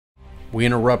We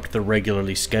interrupt the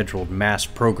regularly scheduled mass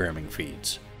programming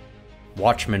feeds.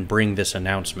 Watchmen bring this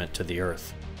announcement to the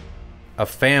earth. A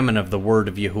famine of the word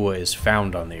of Yahuwah is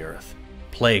found on the earth.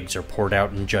 Plagues are poured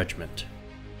out in judgment.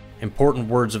 Important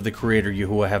words of the Creator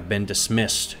Yahuwah have been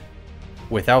dismissed.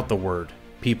 Without the word,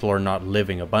 people are not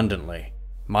living abundantly.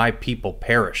 My people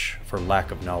perish for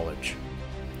lack of knowledge.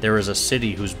 There is a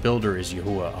city whose builder is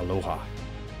Yahuwah Aloha.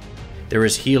 There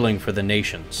is healing for the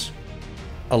nations.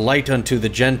 A light unto the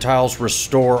Gentiles,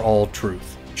 restore all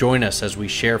truth. Join us as we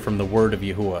share from the word of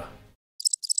Yahuwah.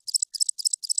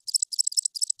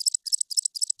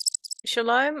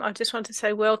 Shalom, I just want to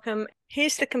say welcome.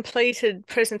 Here's the completed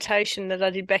presentation that I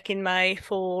did back in May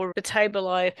for the table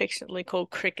I affectionately call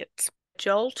Crickets.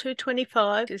 Joel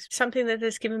 2:25 is something that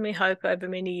has given me hope over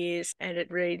many years, and it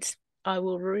reads, I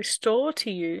will restore to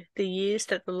you the years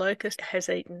that the locust has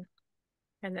eaten.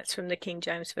 And that's from the King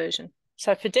James Version.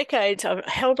 So for decades, I've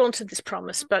held on to this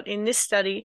promise, but in this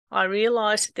study, I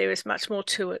realized that there is much more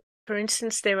to it. For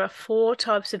instance, there are 4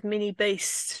 types of mini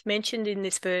beasts mentioned in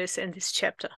this verse and this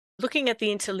chapter. Looking at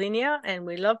the interlinear, and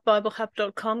we love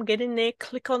BibleHub.com, get in there,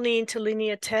 click on the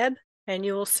interlinear tab, and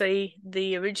you will see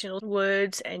the original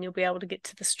words, and you'll be able to get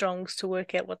to the Strongs to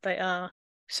work out what they are.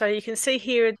 So you can see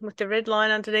here with the red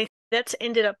line underneath, that's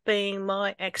ended up being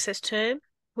my access term.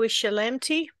 With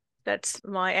SheLoMoH, that's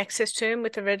my access term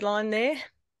with the red line there.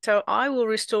 So I will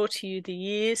restore to you the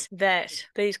years that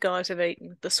these guys have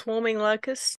eaten. The swarming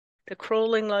locust, the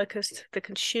crawling locust, the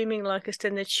consuming locust,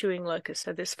 and the chewing locust.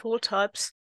 So there's 4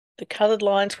 types. The coloured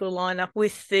lines will line up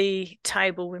with the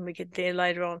table when we get there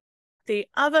later on. The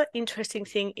other interesting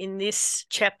thing in this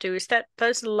chapter is that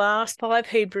those last 5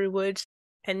 Hebrew words,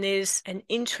 and there's an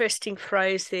interesting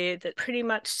phrase there that pretty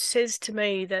much says to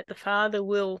me that the Father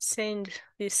will send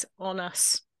this on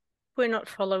us. We're not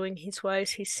following his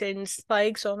ways. He sends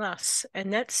plagues on us.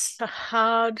 And that's a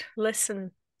hard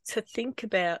lesson to think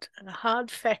about, and a hard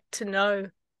fact to know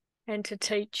and to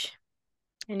teach.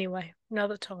 Anyway,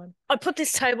 another time. I put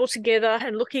this table together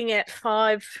and looking at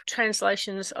 5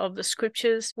 translations of the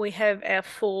scriptures. We have our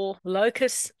 4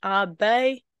 locusts,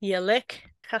 Arbe, Yelek,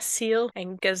 Hasil,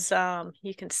 and Gazam.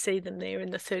 You can see them there in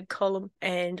the 3rd column,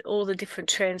 and all the different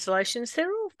translations. They're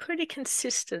all pretty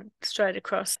consistent straight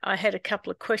across. I had a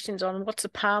couple of questions on what's a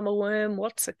palmer worm,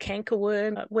 what's a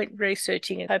cankerworm. I went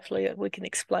researching, and hopefully we can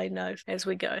explain those as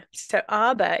we go. So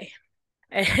Arbe.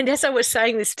 And as I was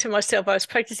saying this to myself, I was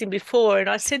practicing before, and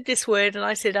I said this word, and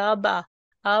I said, Abba,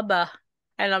 Abba.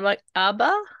 And I'm like,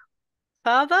 Abba?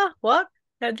 Father? What?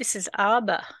 No, this is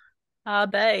Abba.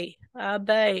 Arbe,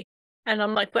 Arbe. And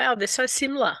I'm like, wow, they're so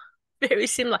similar, very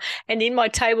similar. And in my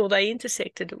table, they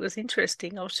intersected. It was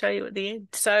interesting. I'll show you at the end.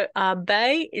 So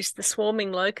Arbe is the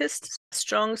swarming locust.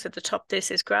 Strong's at the top there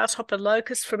says grasshopper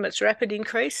locust from its rapid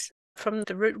increase, from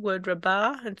the root word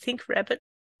rabah, and think rabbit,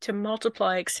 to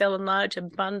multiply, excel, enlarge,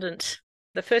 abundant.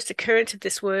 The first occurrence of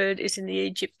this word is in the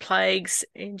Egypt plagues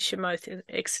in SheMaH, in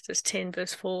Exodus 10,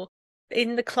 verse 4.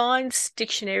 In the Klein's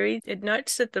dictionary, it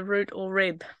notes that the root or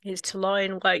reb is to lie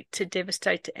in wait, to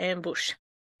devastate, to ambush.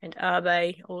 And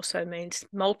arbe also means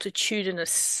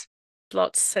multitudinous,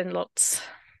 lots and lots.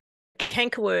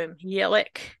 Cankerworm,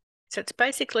 yelek. So it's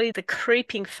basically the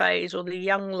creeping phase, or the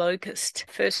young locust,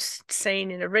 first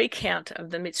seen in a recount of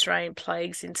the Mitzrayim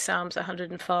plagues in Psalms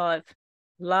 105.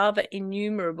 Larva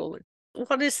innumerable.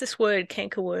 What is this word,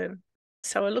 cankerworm?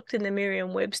 So I looked in the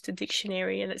Merriam-Webster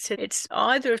dictionary, and it said it's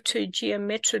either of 2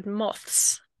 geometrid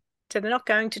moths. So they're not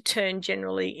going to turn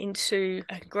generally into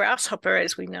a grasshopper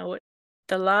as we know it.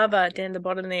 The larvae down the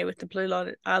bottom there with the blue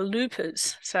line are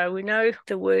loopers. So we know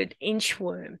the word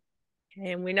inchworm.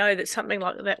 And we know that something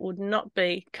like that would not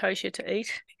be kosher to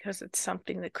eat because it's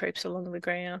something that creeps along the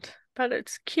ground. But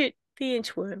it's cute, the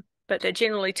inchworm. But they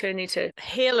generally turn into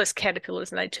hairless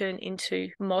caterpillars, and they turn into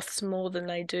moths more than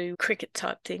they do cricket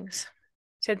type things.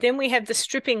 So then we have the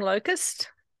stripping locust,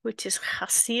 which is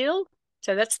Hasil.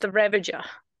 So that's the ravager.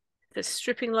 The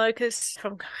stripping locust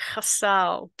from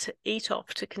Hasal, to eat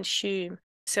off, to consume.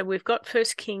 So we've got 1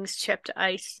 Kings chapter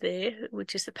 8 there,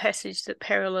 which is the passage that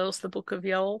parallels the book of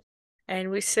YoWEL.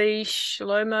 And we see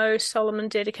SheLoMoH, Solomon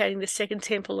dedicating the 2nd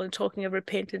temple and talking of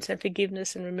repentance and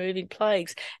forgiveness and removing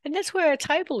plagues. And that's where our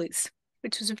table is,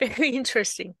 which was very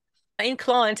interesting. In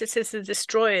Clients, it says the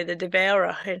destroyer, the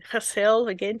devourer, and Hasel,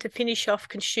 again, to finish off,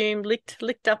 consumed,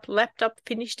 licked up, lapped up,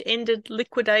 finished, ended,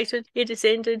 liquidated. It is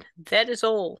ended. That is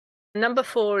all. Number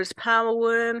 4 is palmer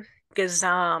worm,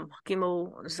 Gazam,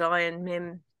 Gimel, Zion,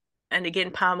 Mem. And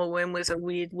again, palmer worm was a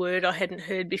weird word I hadn't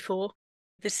heard before.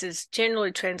 This is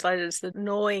generally translated as the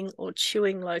gnawing or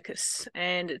chewing locust,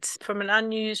 and it's from an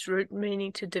unused root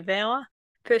meaning to devour,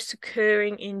 first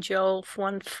occurring in Joel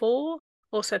 1:4,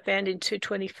 also found in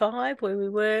 225 where we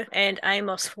were, and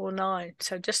Amos 4:9.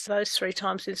 So just those 3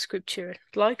 times in Scripture.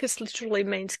 Locust literally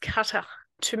means cutter.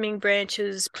 Trimming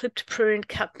branches, clipped, pruned,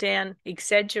 cut down,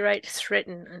 exaggerate,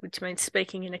 threaten, which means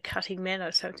speaking in a cutting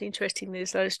manner. So it's interesting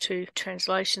there's those 2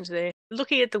 translations there.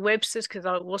 Looking at the Webster's, because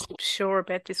I wasn't sure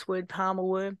about this word palmer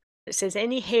worm, it says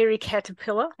any hairy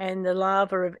caterpillar and the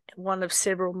larva of one of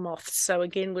several moths. So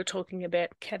again, we're talking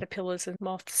about caterpillars and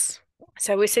moths.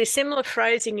 So we see similar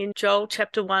phrasing in Joel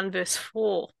chapter 1, verse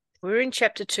 4. We're in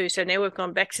chapter 2, so now we've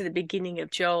gone back to the beginning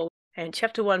of Joel. And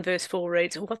chapter 1, verse 4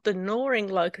 reads, what the gnawing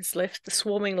locust left, the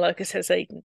swarming locust has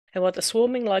eaten. And what the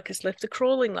swarming locust left, the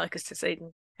crawling locust has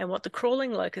eaten. And what the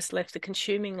crawling locust left, the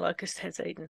consuming locust has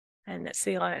eaten. And that's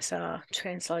the ISR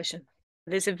translation.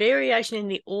 There's a variation in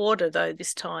the order, though,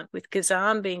 this time, with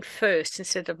Gazam being first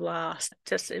instead of last.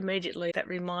 Just immediately, that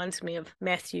reminds me of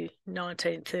Matthew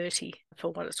 19:30,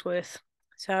 for what it's worth.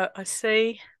 So I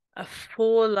see a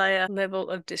 4-layer level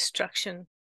of destruction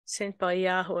sent by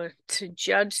Yahweh to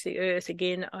judge the earth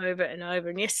again over and over.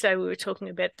 And yesterday we were talking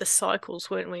about the cycles,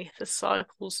 weren't we? The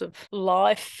cycles of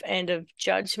life and of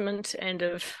judgment and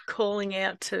of calling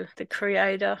out to the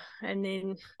Creator. And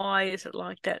then why is it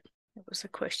like that? That was the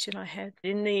question I had.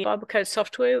 In the Bible Code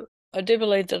software, I do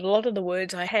believe that a lot of the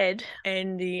words I had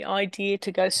and the idea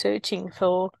to go searching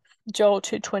for Joel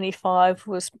 2:25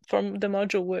 was from the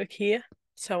module work here.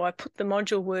 So I put the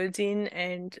module words in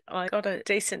and I got a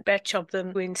decent batch of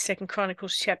them in 2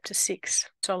 Chronicles Chapter 6,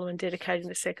 Solomon dedicating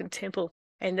the Second Temple.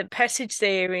 And the passage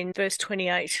there in verse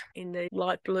 28 in the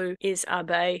light blue is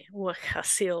Abe or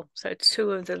Hasil. So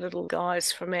 2 of the little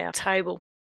guys from our table.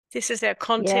 This is our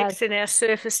context and our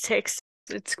surface text.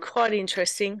 It's quite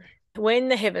interesting. When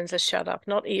the heavens are shut up,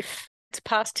 not if. It's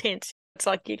past tense. It's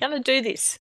like, you're going to do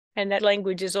this. And that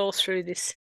language is all through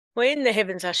this. When the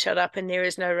heavens are shut up and there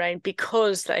is no rain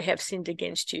because they have sinned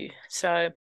against you. So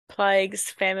plagues,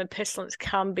 famine, pestilence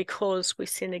come because we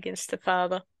sin against the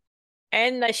Father.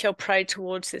 And they shall pray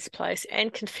towards this place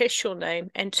and confess your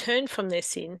name and turn from their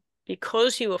sin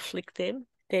because you afflict them.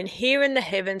 Then hear in the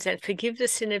heavens and forgive the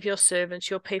sin of your servants,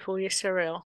 your people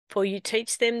Yisrael. For you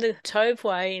teach them the Tov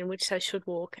way in which they should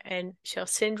walk, and shall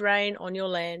send rain on your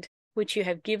land, which you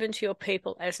have given to your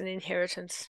people as an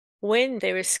inheritance. When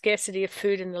there is scarcity of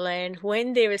food in the land,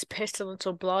 when there is pestilence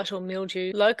or blight or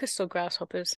mildew, locusts or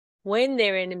grasshoppers, when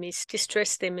their enemies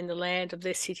distress them in the land of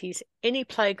their cities, any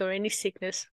plague or any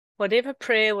sickness, whatever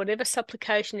prayer, whatever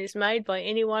supplication is made by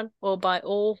anyone or by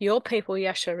all your people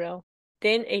Yasharel,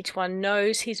 then each one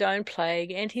knows his own plague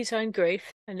and his own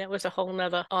grief. And that was a whole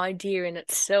nother idea in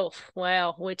itself.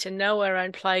 Wow, we're to know our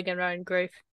own plague and our own grief.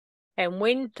 And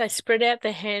when they spread out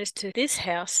their hands to this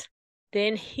house,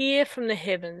 then hear from the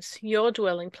heavens your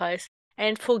dwelling place,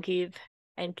 and forgive,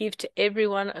 and give to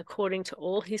everyone according to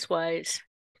all his ways,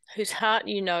 whose heart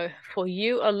you know, for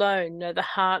you alone know the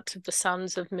hearts of the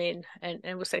sons of men. And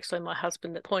it was actually my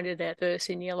husband that pointed that verse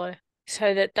in yellow.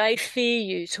 So that they fear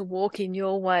you to walk in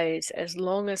your ways as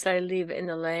long as they live in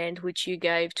the land which you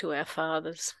gave to our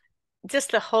fathers.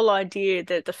 Just the whole idea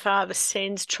that the Father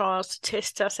sends trials to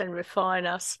test us and refine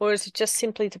us, or is it just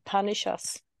simply to punish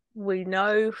us? We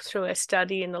know through our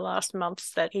study in the last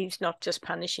months that he's not just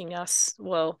punishing us.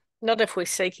 Well, not if we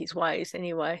seek his ways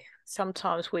anyway.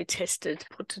 Sometimes we're tested,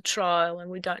 put to trial,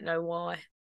 and we don't know why.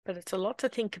 But it's a lot to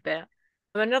think about.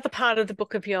 Another part of the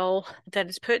book of YoWEL that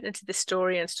is pertinent to this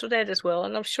story and stood out as well,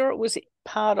 and I'm sure it was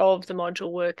part of the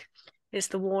module work, is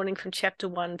the warning from chapter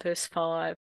 1, verse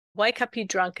 5. Wake up, you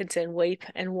drunkards, and weep,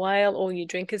 and wail, all you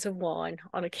drinkers of wine,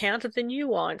 on account of the new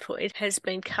wine, for it has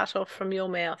been cut off from your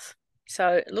mouth.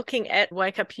 So looking at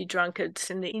wake up, you drunkards,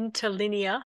 in the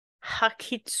interlinear,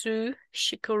 hakitsu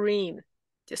shikorim,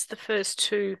 just the first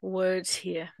 2 words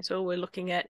here is all we're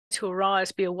looking at. To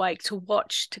arise, be awake, to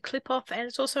watch, to clip off, and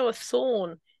it's also a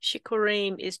thorn.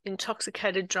 Shikorim is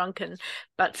intoxicated, drunken,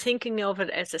 but thinking of it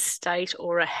as a state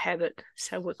or a habit.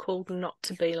 So we're called not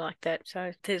to be like that.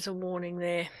 So there's a warning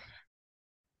there.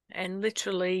 And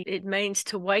literally it means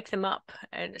to wake them up,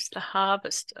 and it's the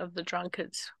harvest of the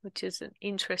drunkards, which is an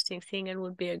interesting thing and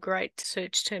would be a great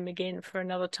search term again for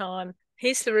another time.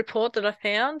 Here's the report that I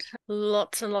found.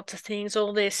 Lots and lots of things,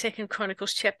 all there. 2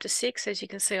 Chronicles Chapter 6, as you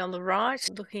can see on the right,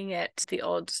 looking at the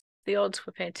odds. The odds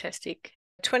were fantastic.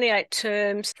 28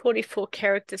 terms, 44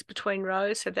 characters between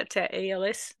rows, so that's our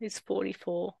ELS, is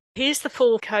 44. Here's the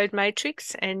full code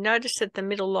matrix, and notice that the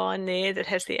middle line there that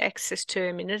has the access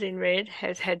term in it in red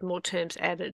has had more terms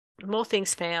added, more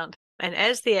things found. And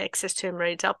as the access term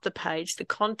reads up the page, the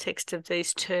context of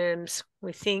these terms,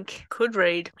 we think, could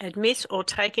read, admit or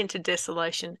take into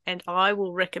desolation, and I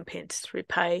will recompense,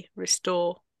 repay,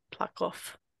 restore, pluck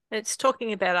off. It's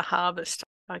talking about a harvest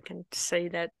I can see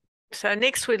that. So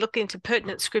next we look into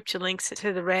pertinent scripture links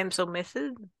to the Ramsel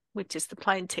method, which is the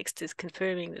plain text is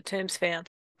confirming the terms found,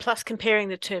 plus comparing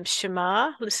the terms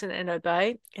SheMaH, listen and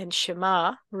obey, and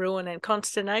SheMaH, ruin and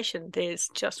consternation. There's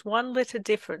just one letter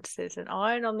difference. There's an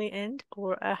iron on the end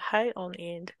or a hey on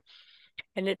the end.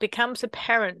 And it becomes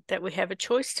apparent that we have a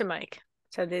choice to make.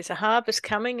 So there's a harvest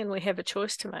coming and we have a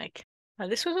choice to make. Now,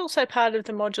 this was also part of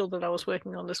the module that I was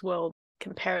working on as well,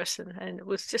 comparison, and it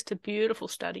was just a beautiful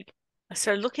study.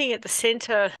 So looking at the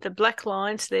center, the black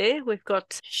lines there, we've got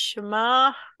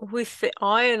SheMaH with the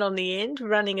iron on the end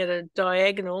running at a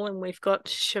diagonal, and we've got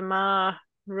SheMaH,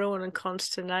 ruin and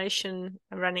consternation,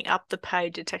 running up the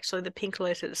page. It's actually the pink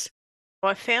letters.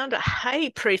 I found a hey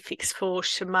prefix for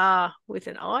SheMaH with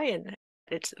an iron.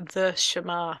 It's the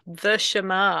SheMaH, the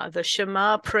SheMaH, the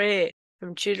SheMaH prayer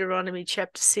from Deuteronomy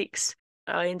chapter 6.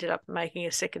 I ended up making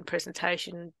a second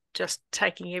presentation, just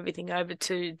taking everything over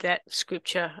to that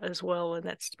scripture as well, and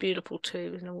that's beautiful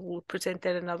too, and we'll present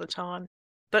that another time.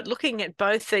 But looking at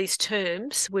both these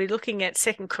terms, we're looking at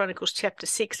 2 Chronicles Chapter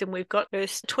 6, and we've got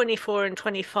verse 24 and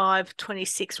 25,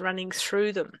 26 running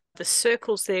through them. The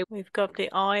circles there, we've got the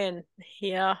iron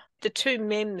here. The two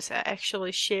mems are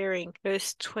actually sharing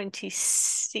verse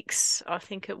 26, I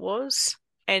think it was.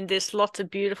 And there's lots of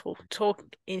beautiful talk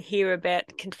in here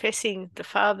about confessing the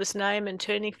Father's name and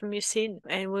turning from your sin,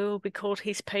 and we will be called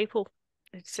his people.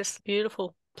 It's just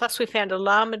beautiful. Plus, we found a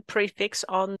lamed prefix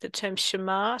on the term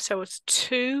SheMaH, so it's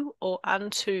to or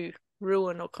unto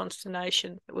ruin or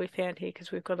consternation that we found here,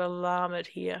 because we've got a lamed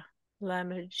here.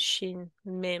 Lamed, shin,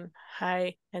 mem,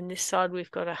 hey. And this side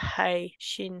we've got a hey,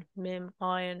 shin, mem,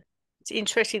 iron. It's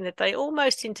interesting that they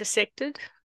almost intersected.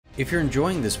 If you're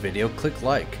enjoying this video, click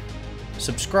like,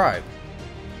 subscribe,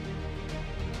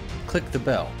 click the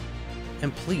bell,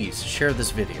 and please share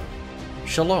this video.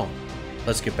 Shalom.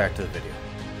 Let's get back to the video.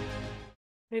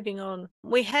 Moving on.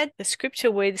 We had the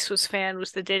scripture where this was found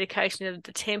was the dedication of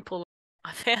the temple.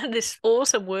 I found this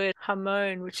awesome word,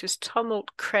 hamon, which is tumult,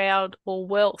 crowd, or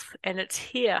wealth, and it's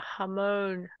here,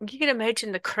 hamon. You can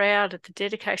imagine the crowd at the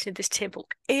dedication of this temple.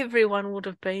 Everyone would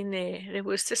have been there. It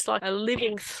was just like a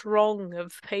living throng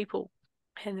of people.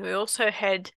 And we also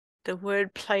had the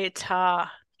word pleatar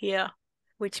here,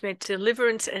 which meant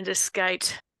deliverance and escape.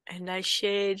 And they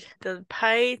shared the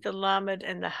pay, the lamed,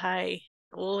 and the hay,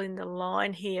 all in the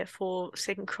line here for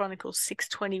 2 Chronicles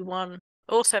 6:21.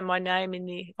 Also my name in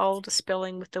the older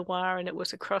spelling with the war, and it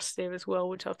was across there as well,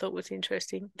 which I thought was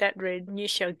interesting. That read, "You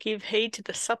shall give heed to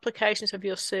the supplications of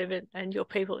your servant and your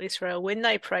people Israel when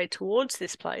they pray towards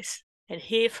this place, and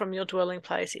hear from your dwelling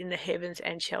place in the heavens,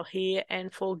 and shall hear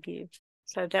and forgive."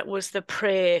 So that was the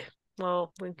prayer.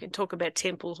 Well, we can talk about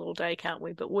temples all day, can't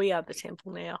we? But we are the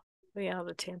temple now. We are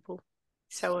the temple.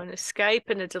 So an escape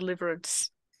and a deliverance.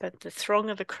 But the throng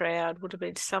of the crowd would have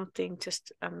been something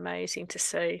just amazing to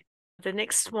see. The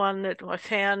next one that I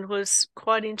found was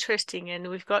quite interesting, and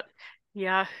we've got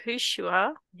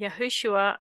Yahushua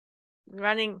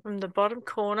running from the bottom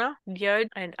corner, Yod,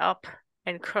 and up,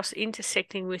 and cross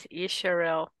intersecting with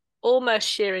Yisrael, almost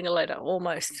sharing a letter,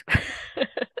 almost.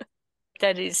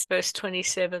 That is verse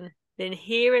 27. "Then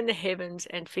hear in the heavens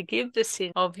and forgive the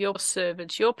sin of your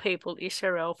servants, your people,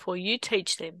 Israel, for you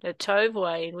teach them the Tov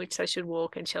way in which they should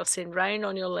walk, and shall send rain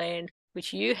on your land,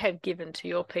 which you have given to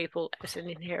your people as an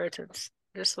inheritance."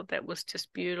 I just thought that was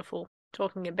just beautiful.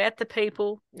 Talking about the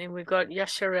people, and we've got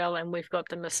Yisrael and we've got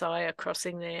the Messiah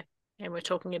crossing there, and we're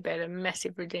talking about a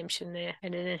massive redemption there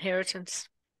and an inheritance.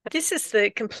 This is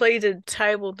the completed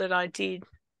table that I did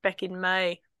back in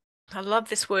May. I love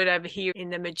this word over here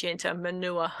in the magenta,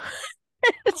 manure.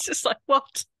 It's just like,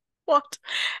 what?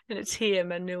 And it's here,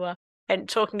 manure. And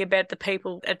talking about the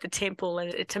people at the temple,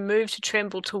 and to move, to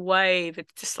tremble, to wave.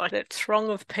 It's just like that throng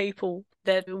of people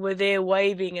that were there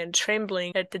waving and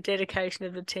trembling at the dedication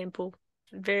of the temple.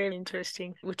 Very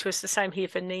interesting, which was the same here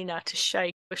for Nina, to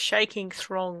shake. A shaking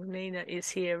throng. Nina is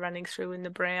here running through in the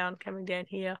brown, coming down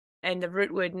here. And the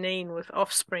root word nin with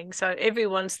offspring. So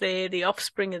everyone's there, the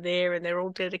offspring are there, and they're all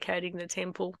dedicating the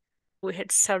temple. We had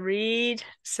Sarid,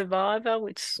 survivor,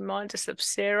 which reminds us of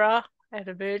Sarah at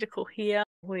a vertical here.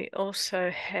 We also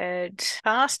had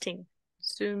fasting,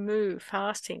 Zumu,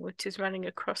 fasting, which is running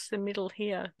across the middle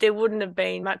here. There wouldn't have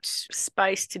been much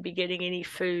space to be getting any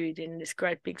food in this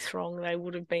great big throng. They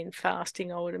would have been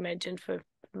fasting, I would imagine, for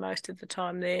most of the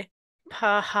time there.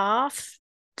 Pahath,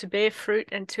 to bear fruit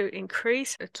and to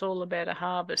increase. It's all about a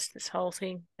harvest, this whole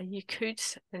thing.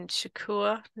 Yakuts and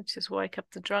Shakur, which is wake up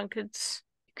the drunkards.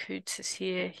 Yakuts is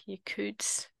here.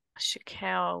 Yakuts.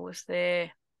 Shakawa was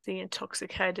there, the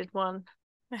intoxicated one.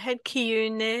 I had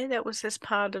Kiyun there. That was as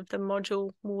part of the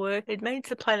module work. It means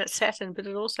the planet Saturn, but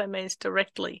it also means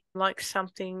directly, like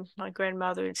something my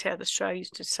grandmother in South Australia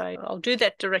used to say, I'll do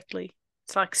that directly.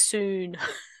 It's like soon.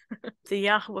 The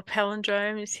YoWEL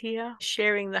palindrome is here,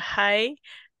 sharing the hay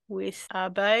with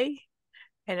Abe,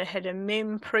 and it had a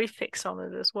mem prefix on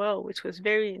it as well, which was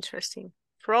very interesting.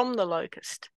 From the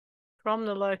locust. From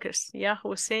the locust.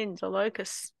 YoWEL sends the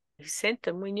locusts. He sent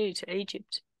them, we knew, to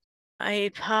Egypt.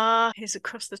 Pa is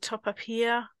across the top up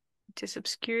here, which is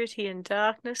obscurity and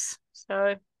darkness.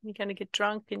 So you're going to get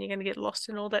drunk and you're going to get lost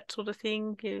in all that sort of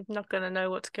thing. You're not going to know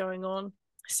what's going on.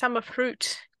 Summer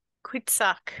fruit,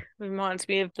 Quitsak, reminds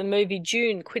me of the movie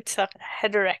June, Quitsak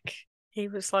Haderach. He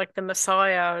was like the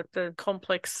Messiah, the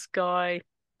complex guy,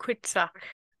 Quitsak.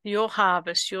 Your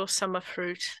harvest, your summer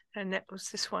fruit. And that was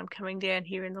this one coming down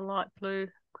here in the light blue,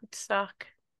 Quitsak.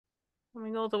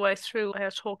 Coming all the way through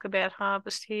our talk about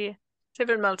harvest here.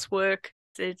 7 months work,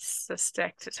 it's a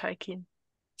stack to take in.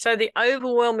 So the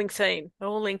overwhelming theme,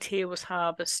 all linked here, was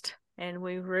harvest, and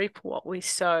we reap what we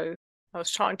sow. I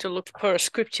was trying to look for a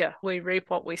scripture, we reap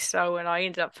what we sow, and I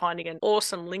ended up finding an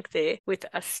awesome link there with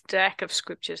a stack of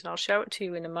scriptures, and I'll show it to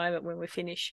you in a moment when we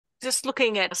finish. Just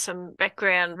looking at some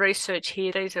background research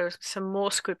here, these are some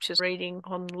more scriptures reading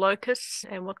on locusts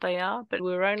and what they are, but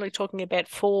we're only talking about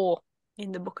 4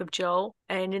 in the book of Joel.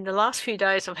 And in the last few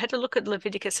days, I've had to look at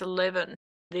Leviticus 11,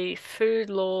 the food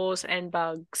laws and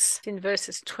bugs, in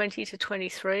verses 20 to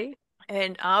 23.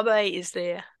 And Abe is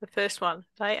there, the first one.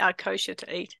 They are kosher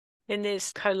to eat. Then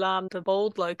there's Kolam, the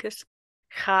bald locust,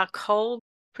 Charcoal,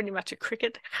 pretty much a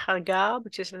cricket, Hagar,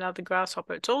 which is another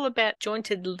grasshopper. It's all about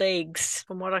jointed legs,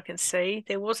 from what I can see.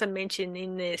 There was a mention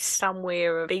in there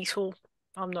somewhere of beetle.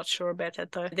 I'm not sure about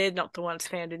that though. They're not the ones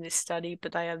found in this study,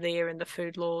 but they are there in the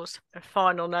food laws. A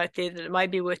final note there that it may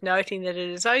be worth noting that it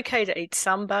is okay to eat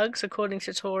some bugs according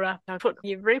to Torah. I put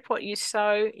you reap what you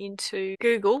sow into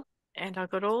Google, and I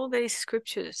got all these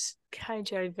scriptures.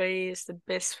 KJV is the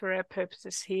best for our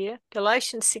purposes here.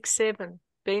 Galatians 6:7.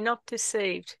 Be not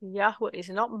deceived. Yahweh is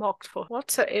not mocked, for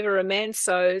whatsoever a man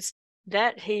sows,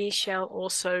 that he shall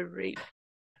also reap.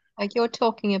 Like you're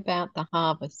talking about the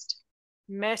harvest.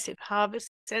 Massive harvest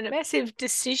and a massive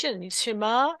decision.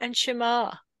 SheMaH and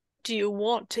SheMaH. Do you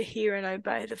want to hear and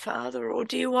obey the Father, or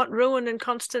do you want ruin and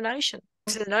consternation?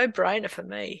 It's a no-brainer for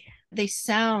me. They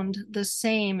sound the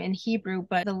same in Hebrew,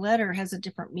 but the letter has a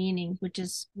different meaning, which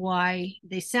is why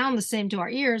they sound the same to our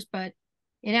ears, but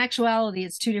in actuality,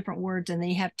 it's 2 different words and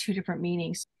they have 2 different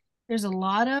meanings. There's a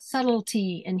lot of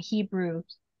subtlety in Hebrew.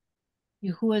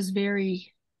 Yahuwah is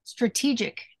very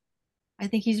strategic. I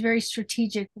think he's very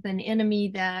strategic with an enemy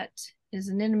that is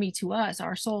an enemy to us,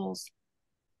 our souls.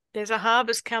 There's a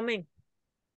harvest coming.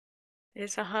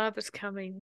 There's a harvest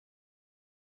coming.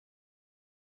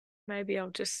 Maybe I'll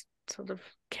just sort of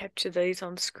capture these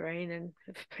on screen, and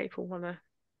if people want to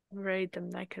read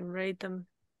them, they can read them.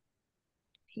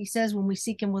 He says when we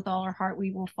seek him with all our heart,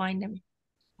 we will find him.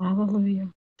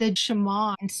 Hallelujah. The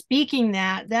SheMaH, and speaking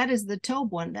that is the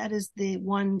Tob one. That is the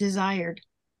one desired.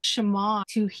 SheMaH,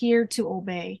 to hear, to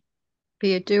obey.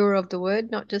 Be a doer of the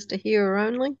word, not just a hearer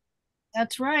only.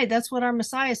 That's right. That's what our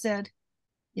Messiah said.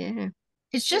 Yeah.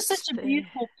 It's just such a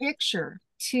beautiful picture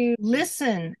to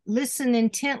listen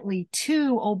intently,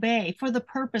 to obey for the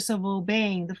purpose of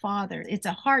obeying the Father. It's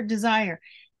a heart desire.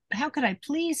 How could I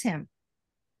please him?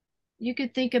 You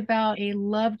could think about a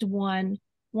loved one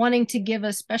wanting to give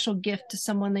a special gift to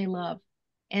someone they love,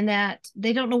 and that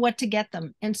they don't know what to get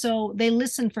them. And so they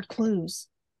listen for clues.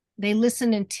 They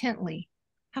listen intently.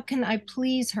 How can I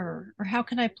please her? Or how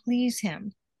can I please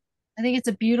him? I think it's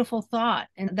a beautiful thought.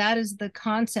 And that is the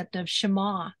concept of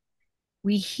SheMaH.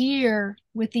 We hear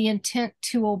with the intent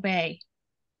to obey.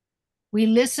 We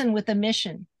listen with a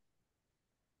mission.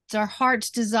 It's our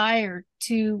heart's desire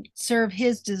to serve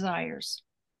his desires,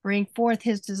 bring forth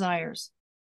his desires.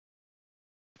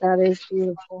 That is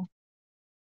beautiful.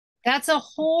 That's a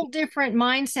whole different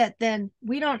mindset than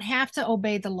we don't have to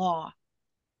obey the law.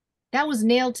 That was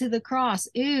nailed to the cross.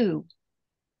 Ew.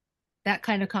 That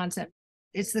kind of concept.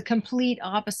 It's the complete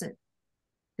opposite.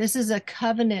 This is a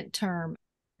covenant term.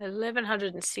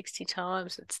 1,160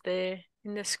 times it's there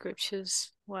in the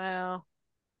scriptures. Wow.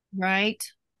 Right?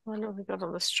 I wonder what we've got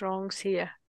on the Strongs here.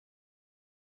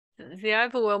 The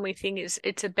overwhelming thing is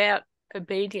it's about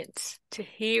obedience, to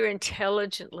hear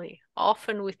intelligently,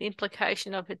 often with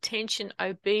implication of attention,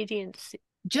 obedience.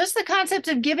 Just the concept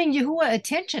of giving Yahuwah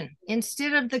attention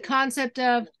instead of the concept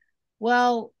of,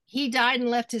 well, he died and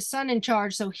left his son in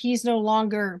charge, so he's no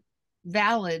longer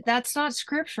valid. That's not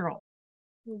scriptural.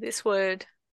 This word,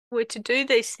 We're to do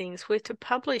these things. We're to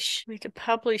publish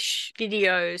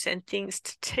videos and things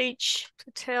to teach,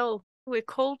 to tell. We're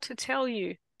called to tell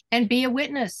you. And be a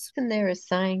witness. Isn't there a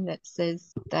saying that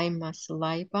says they must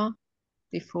labor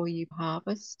before you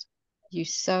harvest? You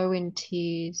sow in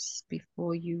tears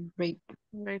before you reap.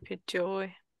 Reap in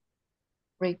joy.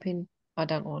 Reap in, I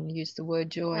don't want to use the word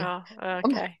joy. Oh,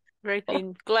 okay. Reap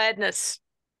in gladness.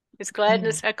 Is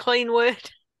gladness a clean word?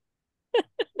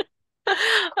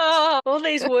 Oh, all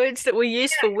these words that we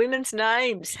use for women's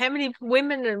names. How many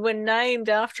women were named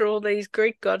after all these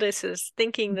Greek goddesses,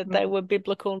 thinking that they were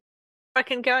biblical? I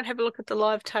can go and have a look at the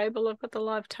live table. I've got the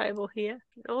live table here.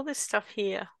 All this stuff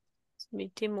here. It's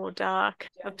be dim or dark,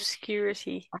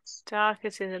 obscurity. Dark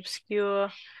as in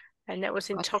obscure. And that was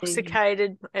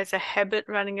intoxicated as a habit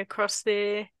running across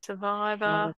there.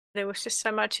 Survivor. There was just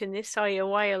so much in this. Oh, yeah,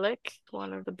 YoWEL,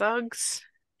 one of the bugs,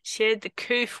 shared the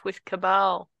coof with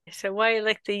Cabal. So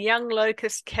YoWEL, the young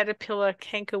locust, caterpillar,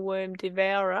 cankerworm,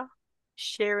 devourer,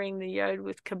 sharing the yod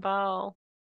with Cabal,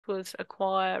 was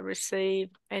acquire, receive.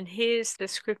 And here's the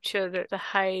scripture that the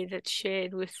hay that's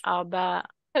shared with Arba.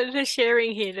 They're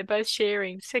sharing here. They're both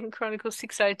sharing. 2 Chronicles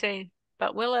 6:18.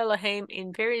 But will Elohim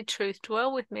in very truth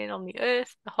dwell with men on the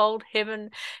earth? Behold, heaven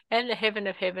and the heaven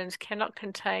of heavens cannot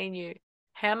contain you.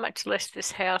 How much less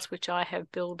this house which I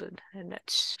have builded? And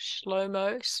that's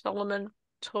SheLoMoH, Solomon,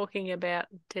 talking about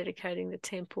dedicating the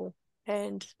temple.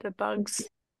 And the bugs,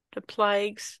 the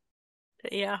plagues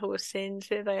that Yahuwah sends,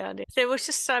 there they are. There was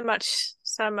just so much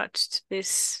to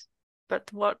this.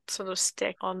 But what sort of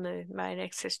stack on the main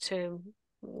access term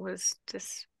was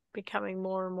just becoming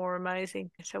more and more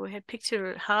amazing. So we had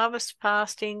picture harvest,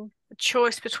 fasting, a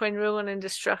choice between ruin and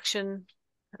destruction,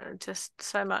 just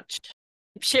so much.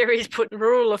 Sherry's put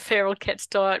rule of feral cat's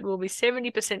diet will be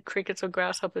 70% crickets or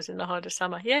grasshoppers in the height of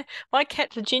summer. Yeah, my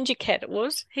cat, the ginger cat,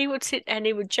 he would sit and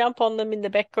he would jump on them in the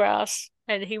back grass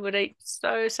and he would eat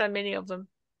so many of them.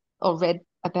 I read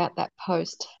about that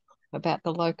post about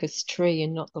the locust tree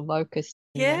and not the locust.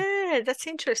 Yeah, that's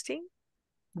interesting.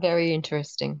 Very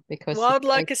interesting because wild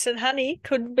locusts and honey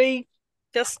could be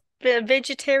just a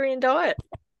vegetarian diet.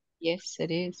 Yes,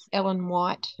 it is. Ellen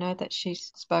White, I know that she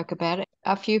spoke about it.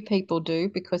 A few people do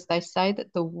because they say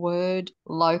that the word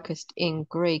locust in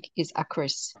Greek is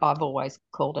akris. I've always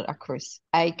called it akris.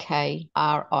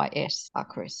 A-K-R-I-S,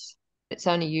 akris. It's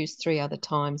only used 3 other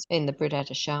times in the Brit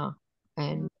Hadashah,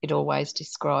 and it always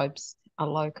describes a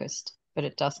locust, but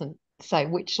it doesn't say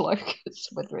which locust,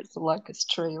 whether it's a locust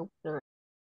tree or...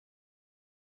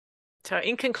 So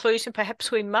in conclusion, perhaps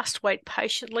we must wait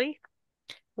patiently,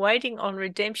 waiting on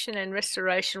redemption and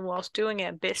restoration whilst doing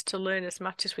our best to learn as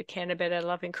much as we can about our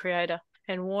loving Creator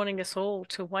and warning us all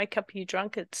to wake up, you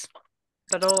drunkards.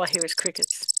 But all I hear is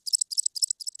crickets.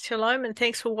 Shalom and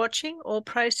thanks for watching. All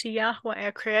praise to Yahweh,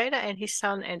 our Creator, and His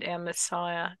Son and our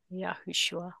Messiah,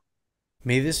 Yahushua.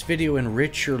 May this video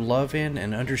enrich your love in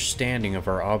and understanding of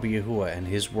our Abba Yahuwah and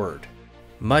His Word.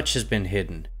 Much has been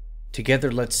hidden.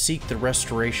 Together let's seek the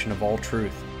restoration of all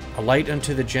truth. A Light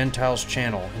Unto the Gentiles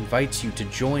channel invites you to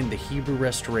join the Hebrew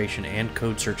Restoration and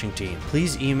Code Searching team.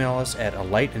 Please email us at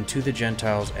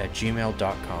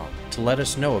alightuntothe@gmail.com to let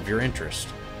us know of your interest.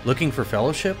 Looking for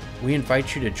fellowship? We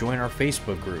invite you to join our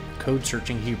Facebook group, Code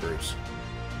Searching Hebrews.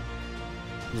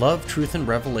 Love, truth, and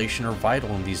revelation are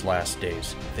vital in these last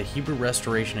days. The Hebrew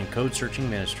Restoration and Code Searching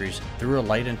Ministries, through A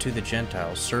Light Unto the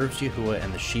Gentiles, serves Yahuwah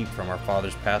and the sheep from our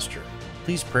Father's pasture.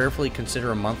 Please prayerfully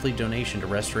consider a monthly donation to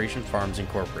Restoration Farms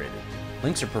Incorporated.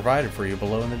 Links are provided for you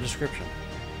below in the description.